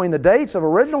then between the dates of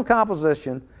original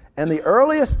composition and the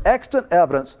earliest extant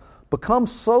evidence becomes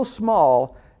so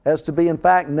small as to be in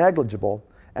fact negligible,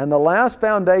 and the last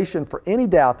foundation for any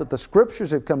doubt that the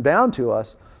Scriptures have come down to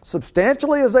us,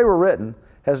 substantially as they were written,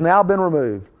 has now been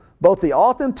removed. Both the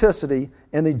authenticity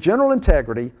and the general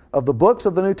integrity of the books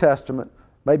of the New Testament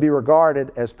may be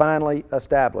regarded as finally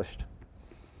established.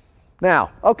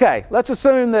 Now, okay, let's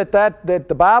assume that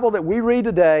the Bible that we read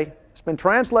today has been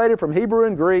translated from Hebrew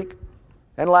and Greek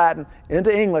and Latin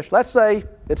into English. Let's say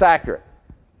it's accurate.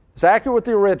 It's accurate with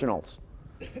the originals.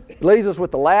 It leaves us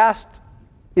with the last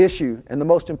issue and the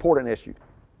most important issue,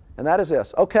 and that is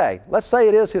this. Okay, let's say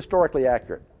it is historically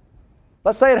accurate.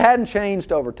 Let's say it hadn't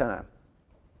changed over time.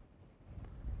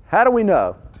 How do we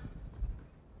know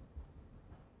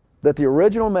that the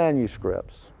original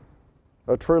manuscripts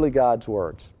are truly God's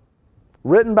words,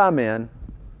 written by men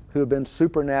who have been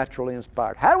supernaturally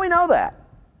inspired? How do we know that?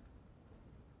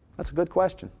 That's a good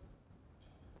question.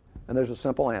 And there's a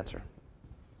simple answer.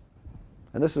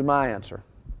 And this is my answer.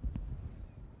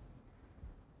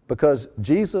 Because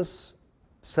Jesus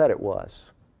said it was.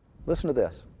 Listen to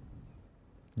this.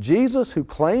 Jesus, who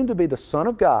claimed to be the Son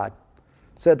of God,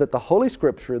 said that the Holy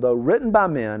Scripture, though written by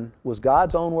men, was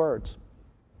God's own words.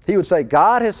 He would say,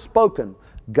 God has spoken,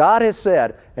 God has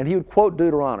said, and he would quote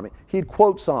Deuteronomy, he'd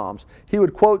quote Psalms, he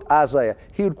would quote Isaiah,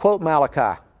 he would quote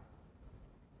Malachi.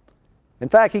 In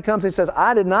fact, he comes and he says,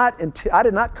 I did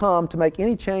not come to make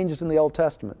any changes in the Old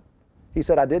Testament. He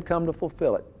said, I did come to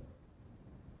fulfill it.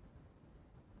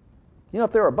 You know,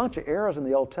 if there were a bunch of errors in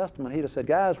the Old Testament, he'd have said,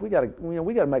 guys, we got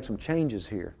to make some changes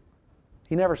here.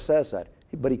 He never says that,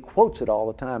 but he quotes it all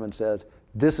the time and says,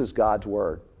 this is God's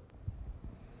Word.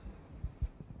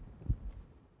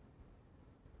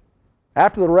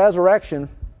 After the resurrection,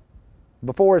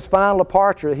 before his final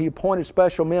departure, he appointed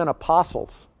special men,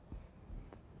 apostles.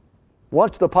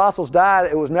 Once the apostles died,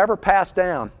 it was never passed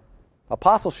down.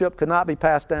 Apostleship could not be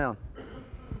passed down.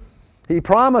 He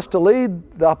promised to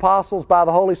lead the apostles by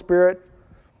the Holy Spirit,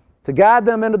 to guide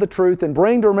them into the truth and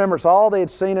bring to remembrance all they had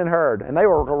seen and heard. And they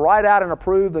were to write out and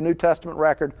approve the New Testament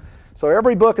record. So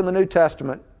every book in the New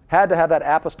Testament had to have that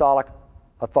apostolic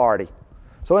authority.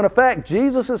 So in effect,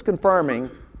 Jesus is confirming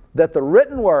that the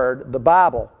written word, the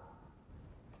Bible,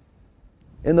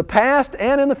 in the past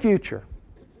and in the future,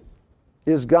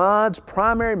 is God's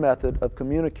primary method of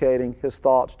communicating His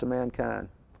thoughts to mankind.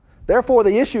 Therefore,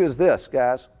 the issue is this,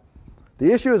 guys.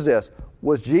 The issue is this.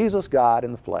 Was Jesus God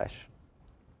in the flesh?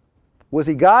 Was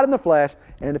He God in the flesh?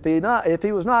 And if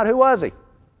He was not, who was He?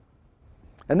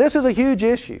 And this is a huge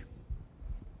issue.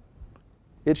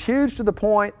 It's huge to the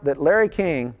point that Larry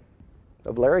King,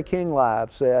 of Larry King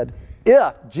Live, said,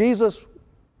 if Jesus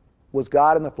was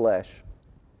God in the flesh,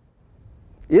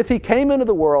 if He came into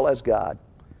the world as God,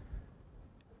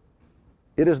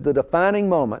 it is the defining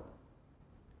moment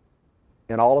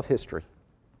in all of history.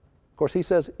 Of course, he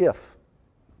says if.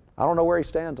 I don't know where he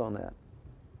stands on that.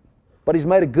 But he's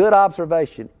made a good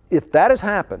observation. If that has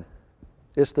happened,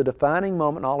 it's the defining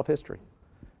moment in all of history.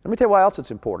 Let me tell you why else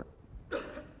it's important.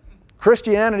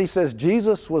 Christianity says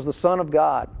Jesus was the Son of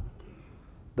God.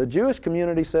 The Jewish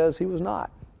community says he was not.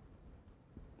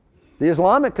 The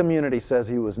Islamic community says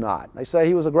he was not. They say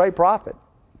he was a great prophet.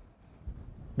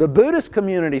 The Buddhist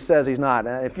community says he's not.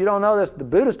 Now, if you don't know this, the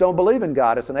Buddhists don't believe in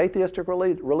God. It's an atheistic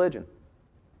religion.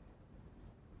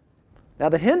 Now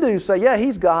the Hindus say, yeah,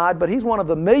 he's God, but he's one of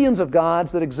the millions of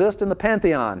gods that exist in the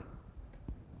pantheon.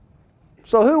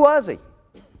 So who was he?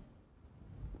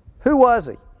 Who was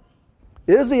he?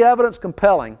 Is the evidence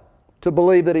compelling to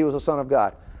believe that he was a Son of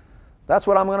God? That's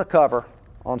what I'm going to cover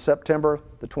on September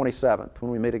the 27th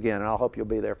when we meet again, and I hope you'll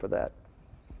be there for that.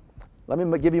 Let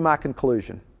me give you my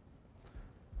conclusion.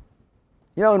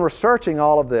 You know, in researching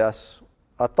all of this,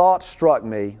 a thought struck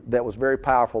me that was very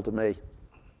powerful to me.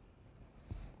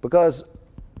 Because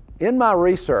in my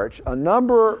research, a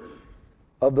number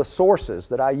of the sources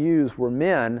that I used were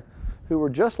men who were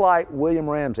just like William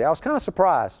Ramsey. I was kind of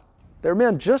surprised. There are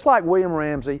men just like William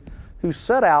Ramsey who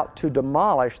set out to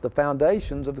demolish the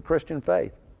foundations of the Christian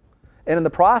faith. And in the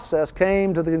process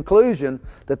came to the conclusion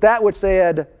that that which they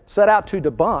had set out to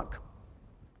debunk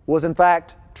was in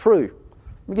fact true.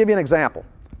 Let me give you an example.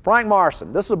 Frank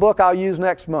Marson. This is a book I'll use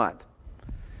next month.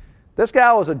 This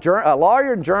guy was a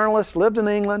lawyer and journalist, lived in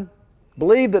England,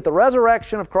 believed that the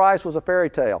resurrection of Christ was a fairy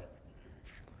tale.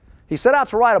 He set out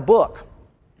to write a book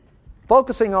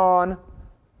focusing on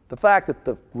the fact that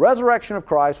the resurrection of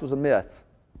Christ was a myth.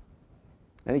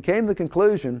 And he came to the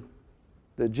conclusion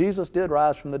that Jesus did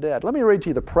rise from the dead. Let me read to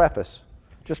you the preface,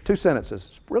 just 2 sentences.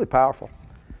 It's really powerful.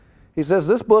 He says,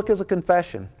 this book is a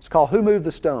confession. It's called Who Moved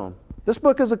the Stone? This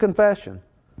book is a confession.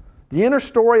 The inner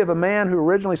story of a man who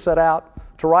originally set out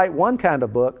to write one kind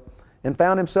of book and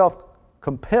found himself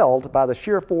compelled by the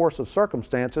sheer force of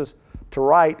circumstances to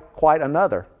write quite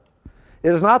another.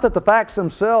 It is not that the facts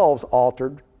themselves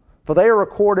altered, for they are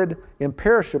recorded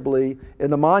imperishably in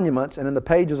the monuments and in the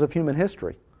pages of human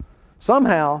history.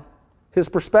 Somehow, his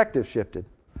perspective shifted.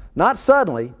 Not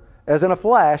suddenly, as in a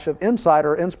flash of insight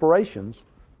or inspirations,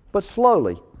 but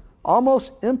slowly,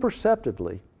 almost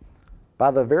imperceptibly,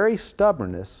 by the very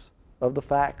stubbornness of the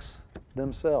facts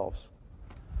themselves.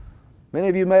 Many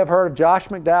of you may have heard of Josh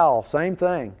McDowell, same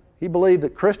thing. He believed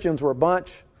that Christians were a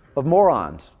bunch of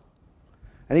morons.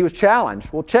 And he was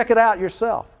challenged. Well, check it out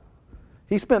yourself.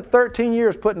 He spent 13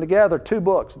 years putting together 2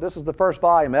 books. This is the first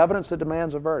volume, Evidence That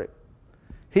Demands a Verdict.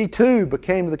 He too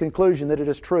became to the conclusion that it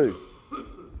is true.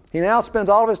 He now spends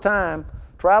all of his time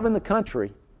traveling the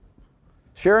country,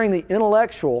 sharing with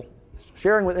intellectuals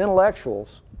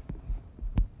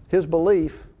his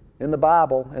belief in the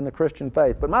Bible and the Christian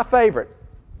faith. But my favorite,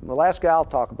 the last guy I'll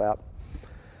talk about,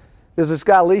 is this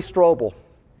guy Lee Strobel.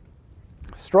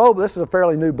 Strobel, this is a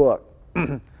fairly new book.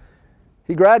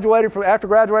 After graduating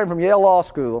from Yale Law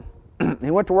School, he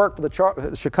went to work for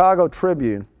the Chicago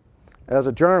Tribune as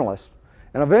a journalist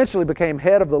and eventually became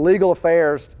head of the legal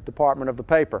affairs department of the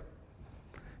paper.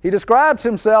 He describes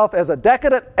himself as a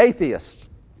decadent atheist.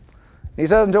 He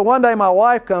says, until one day my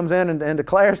wife comes in and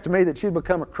declares to me that she'd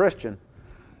become a Christian.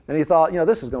 And he thought,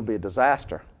 this is going to be a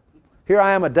disaster. Here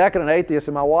I am, a decadent atheist,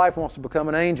 and my wife wants to become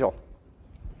an angel.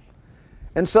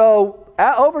 And so,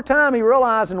 over time, he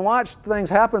realized and watched things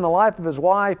happen in the life of his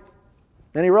wife,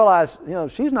 and he realized,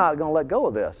 she's not going to let go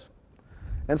of this.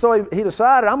 And so he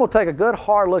decided, I'm going to take a good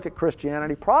hard look at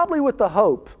Christianity, probably with the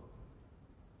hope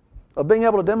of being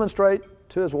able to demonstrate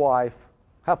to his wife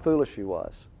how foolish she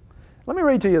was. Let me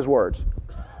read to you his words.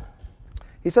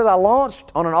 He says, I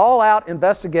launched on an all-out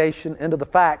investigation into the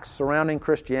facts surrounding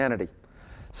Christianity.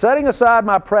 Setting aside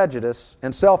my prejudice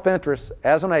and self-interest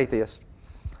as an atheist,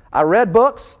 I read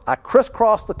books, I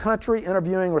crisscrossed the country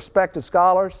interviewing respected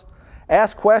scholars,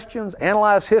 asked questions,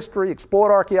 analyzed history,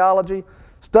 explored archaeology,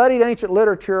 studied ancient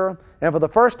literature, and for the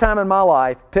first time in my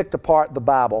life, picked apart the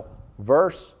Bible,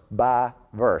 verse by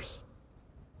verse.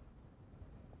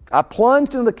 I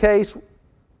plunged into the case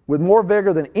with more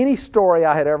vigor than any story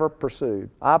I had ever pursued.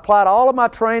 I applied all of my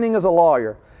training as a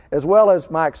lawyer, as well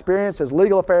as my experience as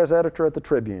legal affairs editor at the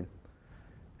Tribune.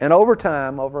 And over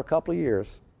time, over a couple of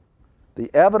years, the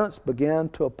evidence began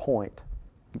to point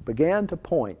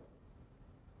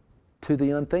to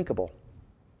the unthinkable.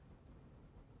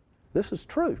 This is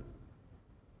true.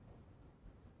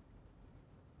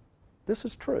 This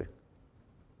is true.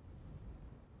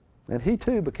 And he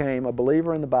too became a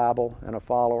believer in the Bible and a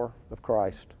follower of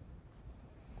Christ.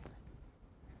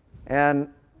 And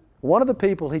one of the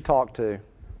people he talked to,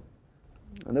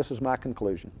 and this is my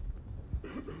conclusion,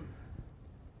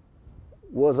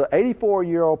 was an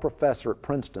 84-year-old professor at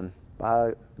Princeton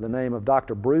by the name of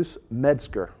Dr. Bruce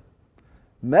Metzger.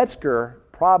 Metzger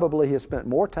probably has spent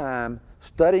more time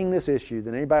studying this issue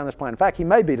than anybody on this planet. In fact, he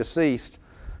may be deceased,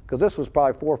 because this was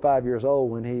probably 4 or 5 years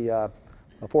old when 4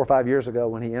 or 5 years ago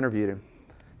when he interviewed him.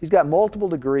 He's got multiple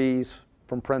degrees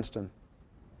from Princeton,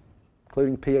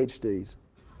 including PhDs.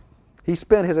 He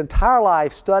spent his entire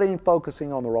life studying and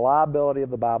focusing on the reliability of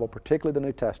the Bible, particularly the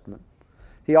New Testament.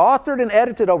 He authored and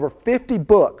edited over 50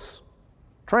 books,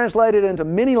 translated into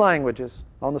many languages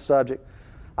on the subject.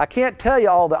 I can't tell you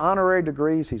all the honorary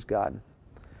degrees he's gotten.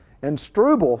 And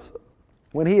Struble,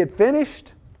 when he had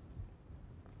finished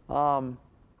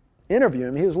interviewing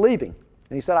him, he was leaving.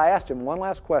 And he said, I asked him one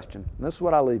last question, and this is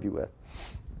what I'll leave you with.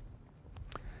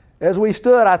 As we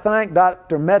stood, I thanked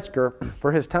Dr. Metzger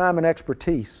for his time and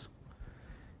expertise.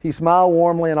 He smiled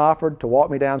warmly and offered to walk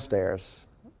me downstairs.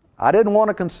 I didn't want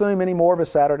to consume any more of his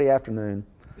Saturday afternoon,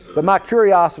 but my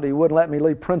curiosity wouldn't let me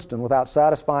leave Princeton without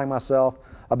satisfying myself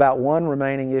about one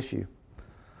remaining issue.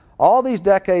 All these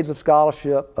decades of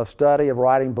scholarship, of study, of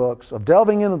writing books, of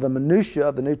delving into the minutiae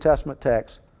of the New Testament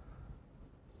text,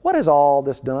 what has all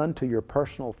this done to your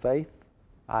personal faith?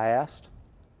 I asked.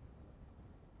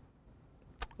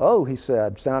 Oh, he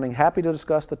said, sounding happy to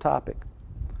discuss the topic.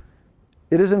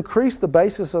 It has increased the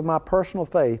basis of my personal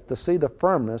faith to see the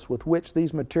firmness with which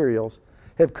these materials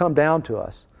have come down to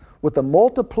us, with the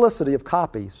multiplicity of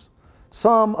copies,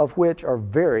 some of which are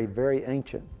very, very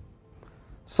ancient.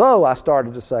 So, I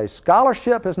started to say,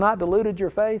 scholarship has not diluted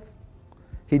your faith?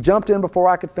 He jumped in before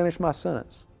I could finish my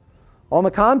sentence. On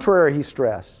the contrary, he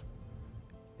stressed,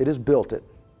 it has built it.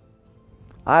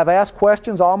 I have asked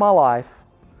questions all my life.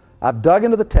 I've dug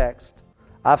into the text.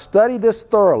 I've studied this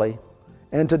thoroughly.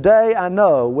 And today I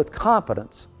know with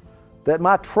confidence that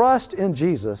my trust in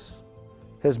Jesus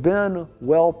has been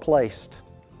well placed.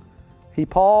 He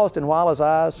paused, and while his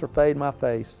eyes surveyed my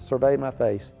face,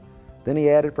 then he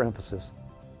added for emphasis,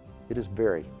 it is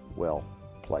very well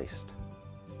placed.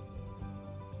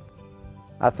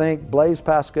 I think Blaise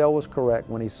Pascal was correct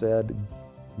when he said,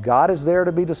 God is there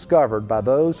to be discovered by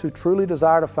those who truly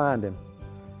desire to find Him,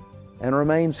 and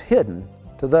remains hidden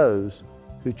to those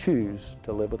who choose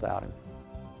to live without Him.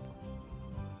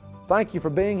 Thank you for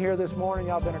being here this morning.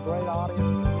 Y'all have been a great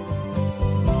audience.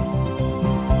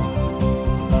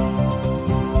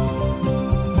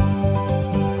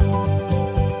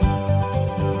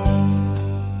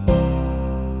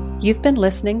 You've been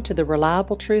listening to the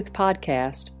Reliable Truth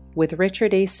Podcast with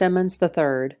Richard E. Simmons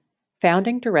III,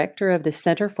 Founding Director of the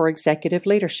Center for Executive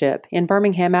Leadership in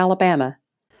Birmingham, Alabama.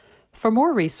 For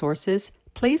more resources,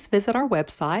 please visit our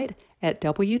website at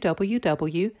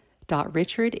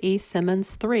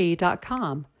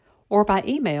www.richardesimmons3.com or by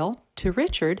email to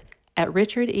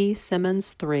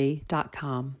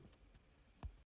richard@richardesimmons3.com.